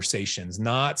conversations,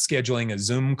 not scheduling a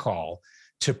Zoom call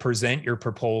to present your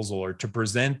proposal or to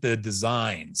present the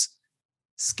designs.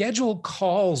 Schedule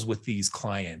calls with these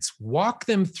clients, walk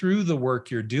them through the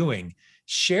work you're doing,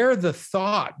 share the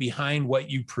thought behind what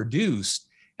you produced,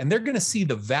 and they're going to see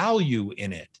the value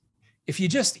in it. If you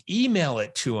just email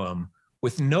it to them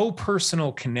with no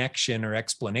personal connection or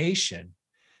explanation,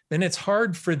 then it's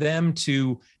hard for them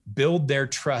to build their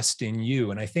trust in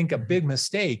you. And I think a big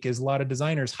mistake is a lot of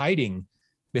designers hiding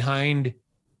behind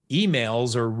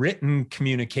emails or written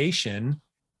communication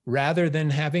rather than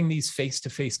having these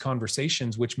face-to-face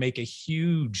conversations, which make a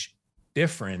huge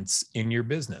difference in your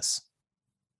business.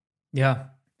 Yeah.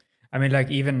 I mean,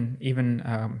 like even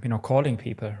calling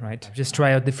people, right? Just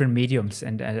try out different mediums.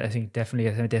 And I think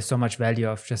definitely there's so much value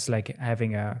of just like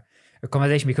having a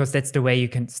conversation, because that's the way you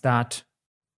can start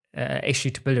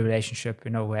actually to build a relationship,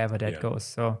 wherever that goes.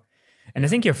 So, and I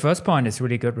think your first point is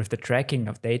really good with the tracking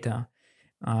of data,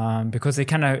 because it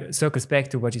kind of circles back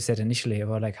to what you said initially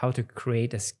about like how to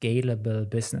create a scalable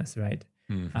business, right?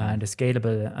 Mm-hmm. And a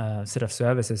scalable set of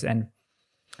services. And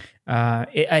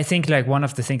I think like one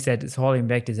of the things that is holding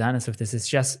back designers with this is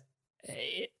just,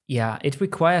 it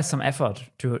requires some effort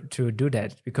to do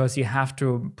that, because you have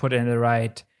to put in the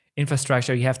right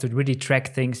infrastructure. You have to really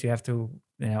track things. You have to,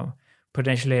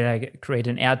 potentially like create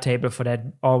an Airtable for that,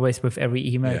 always with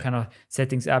every email, kind of set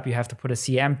things up. You have to put a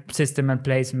CM system in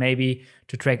place, maybe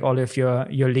to track all of your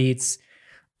leads.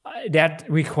 That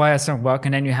requires some work,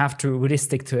 and then you have to really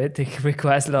stick to it. It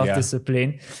requires a lot of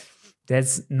discipline.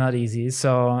 That's not easy.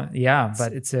 So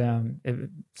but it's a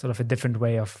sort of a different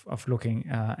way of looking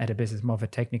at a business, more of a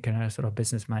technical sort of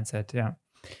business mindset. Yeah.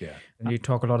 And you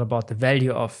talk a lot about the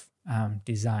value of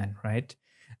design, right?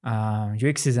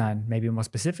 UX design, maybe more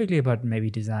specifically, but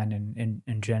maybe design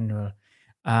in general.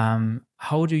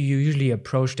 How do you usually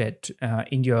approach that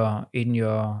in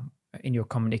your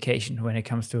communication when it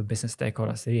comes to business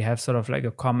stakeholders? Do you have sort of like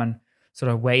a common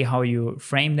sort of way how you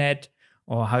frame that,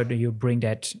 or how do you bring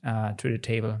that to the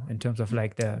table in terms of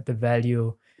like the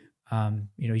value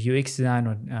UX design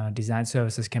or design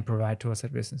services can provide towards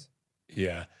that business?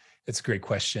 Yeah, it's a great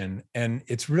question, and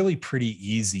it's really pretty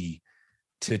easy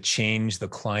to change the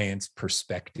client's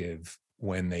perspective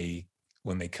when they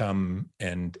come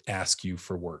and ask you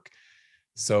for work.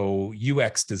 So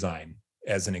UX design,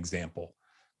 as an example,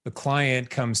 the client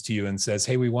comes to you and says,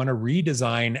 hey, we want to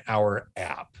redesign our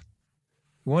app.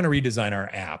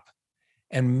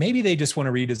 And maybe they just want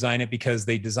to redesign it because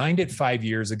they designed it 5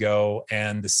 years ago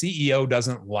and the CEO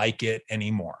doesn't like it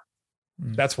anymore.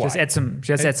 That's why.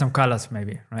 Just add some colors,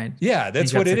 maybe, right? Yeah,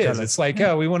 that's what it is. It's like,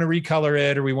 we want to recolor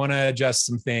it, or we want to adjust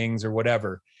some things or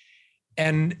whatever.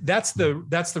 And that's the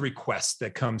request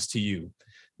that comes to you.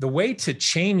 The way to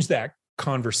change that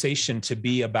conversation to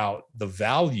be about the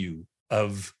value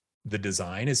of the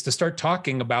design is to start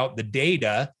talking about the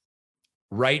data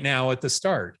right now at the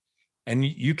start. And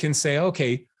you can say,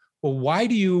 okay, well, why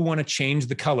do you want to change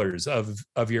the colors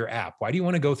of your app? Why do you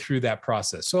want to go through that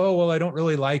process? So, well, I don't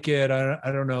really like it.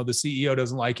 I don't know. The CEO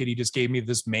doesn't like it. He just gave me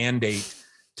this mandate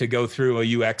to go through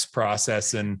a UX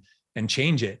process and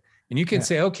change it. And you can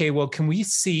say, okay, well, can we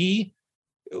see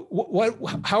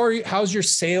how's your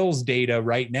sales data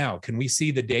right now? Can we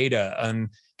see the data?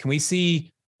 Can we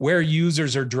see where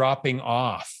users are dropping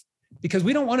off? Because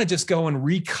we don't want to just go and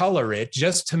recolor it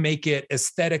just to make it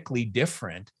aesthetically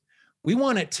different. We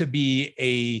want it to be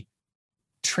a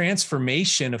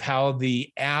transformation of how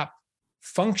the app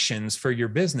functions for your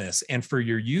business and for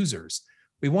your users.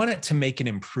 We want it to make an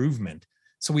improvement.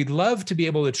 So we'd love to be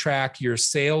able to track your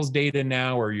sales data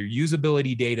now or your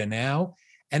usability data now.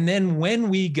 And then when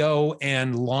we go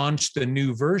and launch the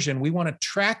new version, we want to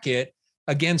track it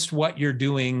against what you're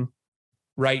doing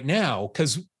right now,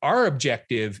 because our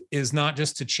objective is not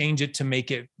just to change it to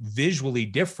make it visually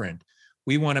different.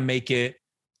 We want to make it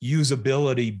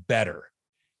usability better.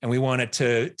 And we want it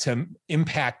to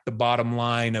impact the bottom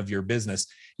line of your business.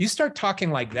 You start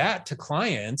talking like that to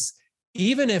clients,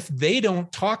 even if they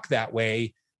don't talk that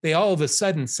way, they all of a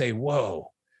sudden say,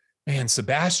 whoa, man,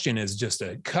 Sebastian is just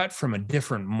a cut from a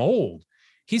different mold.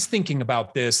 He's thinking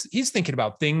about this. He's thinking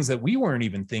about things that we weren't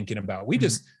even thinking about. We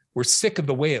just were sick of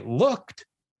the way it looked,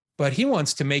 but he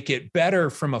wants to make it better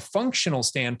from a functional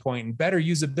standpoint and better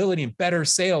usability and better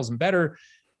sales and better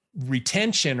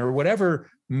retention or whatever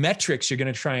metrics you're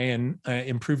going to try and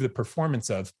improve the performance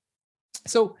of.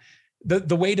 So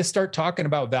the way to start talking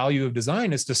about value of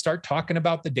design is to start talking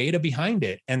about the data behind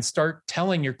it and start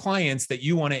telling your clients that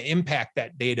you want to impact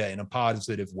that data in a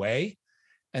positive way.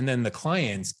 And then the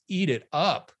clients eat it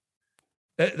up.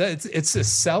 It's a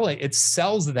selling, it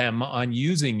sells them on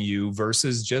using you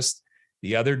versus just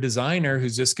the other designer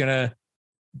who's just going to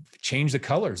change the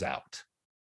colors out.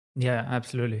 Yeah,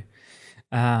 absolutely.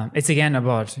 It's again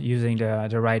about using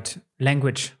the right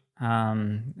language,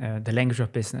 the language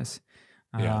of business.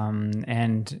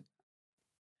 And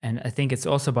I think it's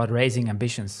also about raising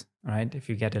ambitions, right? If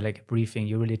you get a briefing,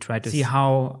 you really try to see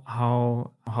how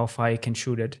far you can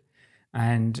shoot it,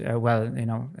 and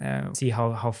see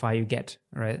how far you get,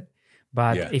 right?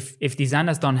 But if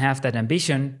designers don't have that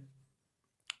ambition,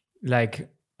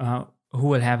 who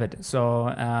will have it? So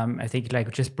I think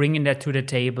just bringing that to the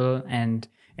table and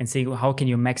see how can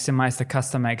you maximize the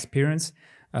customer experience.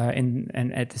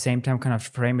 And at the same time, kind of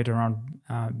frame it around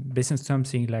business terms,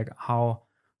 seeing how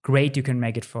great you can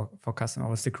make it for customers.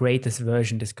 What's the greatest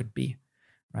version this could be,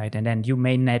 right? And then you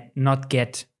may not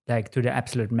get to the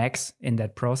absolute max in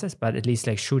that process, but at least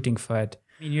shooting for it.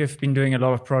 I mean, you've been doing a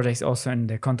lot of projects also in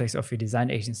the context of your design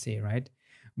agency, right?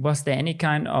 Was there any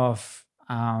kind of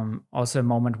also a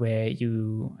moment where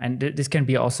you, and this can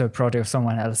be also a project of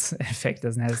someone else, in fact,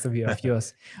 doesn't have to be of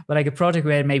yours, but a project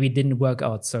where it maybe didn't work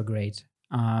out so great?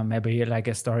 Maybe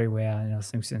a story where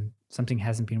something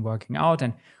hasn't been working out,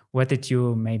 and what did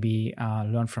you maybe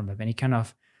learn from it? Any kind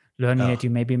of learning that you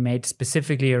maybe made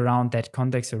specifically around that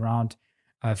context, around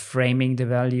framing the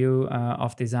value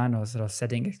of design, or sort of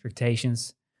setting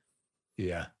expectations?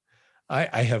 Yeah,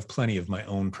 I have plenty of my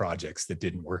own projects that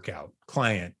didn't work out.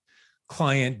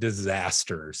 Client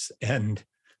disasters, and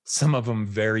some of them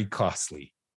very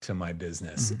costly to my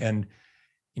business. Mm-hmm. And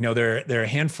there are a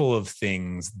handful of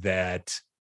things that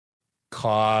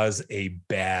cause a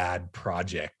bad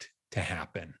project to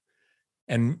happen.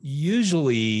 And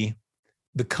usually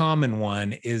the common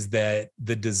one is that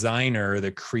the designer,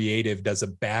 the creative, does a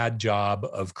bad job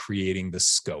of creating the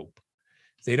scope.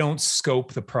 They don't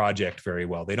scope the project very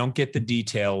well. They don't get the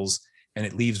details, and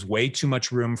it leaves way too much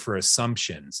room for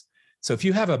assumptions. So if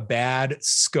you have a bad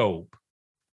scope,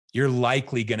 you're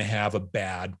likely going to have a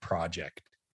bad project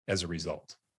as a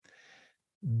result.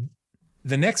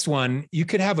 The next one, you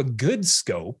could have a good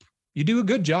scope. You do a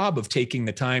good job of taking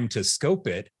the time to scope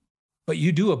it, but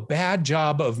you do a bad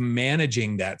job of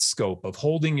managing that scope, of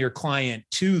holding your client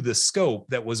to the scope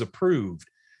that was approved.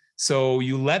 So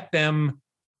you let them,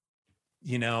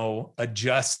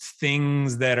 adjust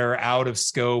things that are out of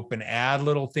scope and add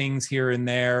little things here and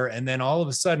there. And then all of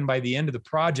a sudden, by the end of the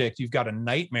project, you've got a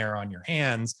nightmare on your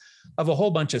hands of a whole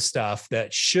bunch of stuff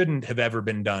that shouldn't have ever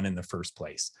been done in the first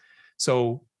place.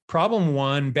 So problem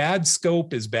one, bad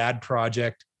scope is bad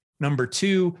project. Number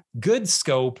two, good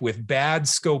scope with bad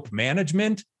scope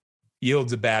management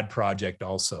yields a bad project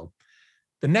also.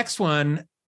 The next one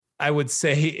I would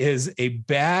say is a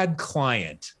bad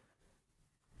client.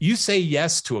 You say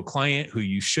yes to a client who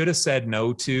you should have said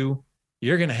no to,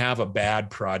 you're going to have a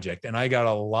bad project. And I got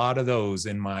a lot of those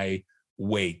in my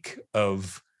wake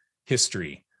of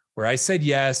history, where I said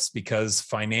yes because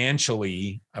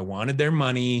financially I wanted their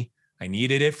money. I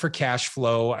needed it for cash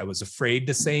flow. I was afraid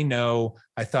to say no.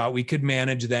 I thought we could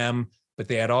manage them, but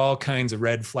they had all kinds of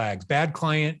red flags. Bad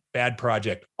client, bad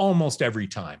project, almost every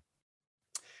time.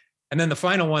 And then the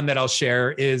final one that I'll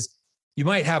share is you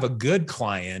might have a good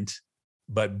client,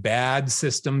 but bad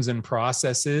systems and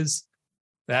processes.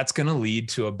 That's going to lead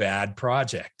to a bad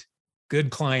project. Good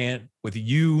client with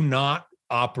you not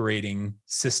operating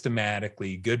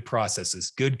systematically, good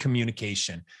processes, good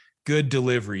communication, good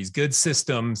deliveries, good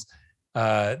systems,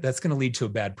 that's going to lead to a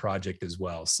bad project as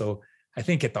well. So I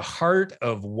think at the heart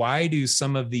of why do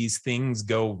some of these things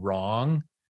go wrong,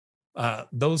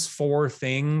 those four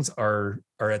things are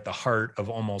at the heart of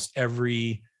almost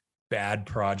every bad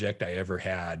project I ever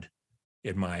had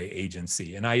in my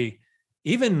agency. And I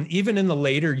even in the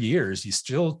later years, you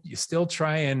still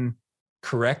try and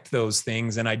correct those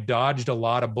things. And I dodged a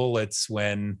lot of bullets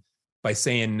by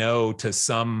saying no to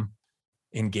some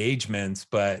engagements,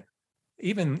 but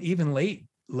even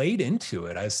late into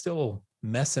it, I was still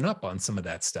messing up on some of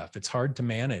that stuff. It's hard to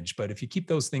manage, but if you keep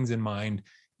those things in mind,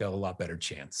 you have a lot better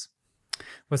chance.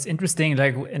 What's interesting,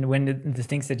 and when the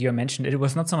things that you mentioned, it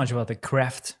was not so much about the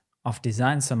craft of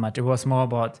design so much. It was more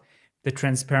about the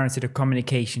transparency, the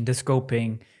communication, the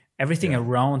scoping, everything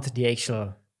around the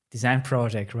actual design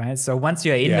project, right? So once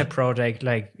you're in the project,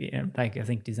 like I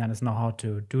think designers know how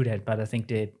to do that, but I think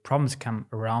the problems come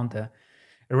around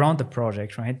the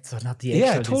project, right? So not the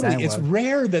actual totally. design work. It's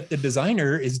rare that the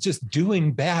designer is just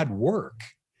doing bad work.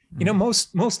 You know,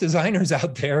 most designers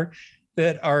out there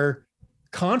that are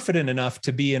confident enough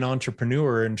to be an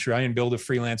entrepreneur and try and build a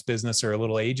freelance business or a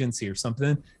little agency or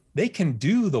something, they can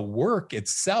do the work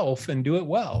itself and do it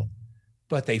well,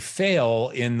 but they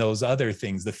fail in those other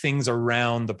things, the things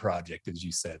around the project, as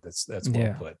you said. That's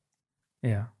well put.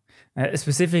 Yeah.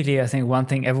 Specifically, I think one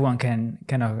thing everyone can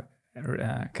kind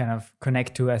of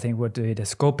connect to, I think, would be the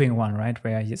scoping one, right?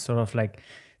 Where you sort of like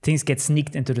things get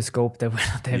sneaked into the scope that were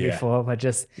not there before, but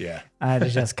just they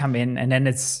just come in, and then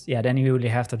then you really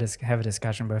have to have a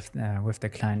discussion with the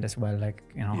client as well, like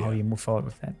how you move forward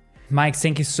with that. Mike,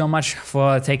 thank you so much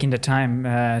for taking the time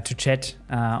to chat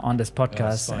on this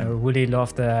podcast. I really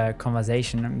love the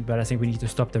conversation, but I think we need to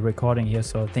stop the recording here.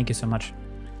 So thank you so much.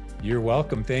 You're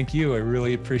welcome. Thank you. I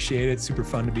really appreciate it. Super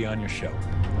fun to be on your show.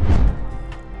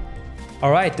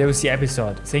 All right, that was the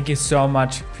episode. Thank you so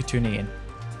much for tuning in.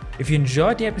 If you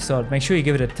enjoyed the episode, make sure you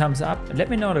give it a thumbs up and let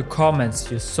me know in the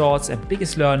comments your thoughts and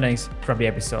biggest learnings from the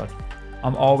episode.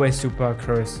 I'm always super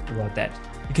curious about that.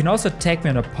 You can also tag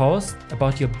me on a post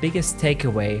about your biggest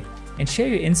takeaway and share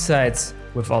your insights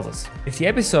with others. If the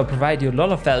episode provided you a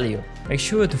lot of value, make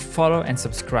sure to follow and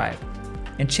subscribe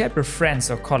and share it with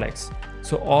friends or colleagues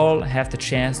so all have the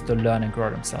chance to learn and grow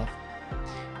themselves.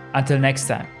 Until next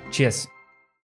time, cheers.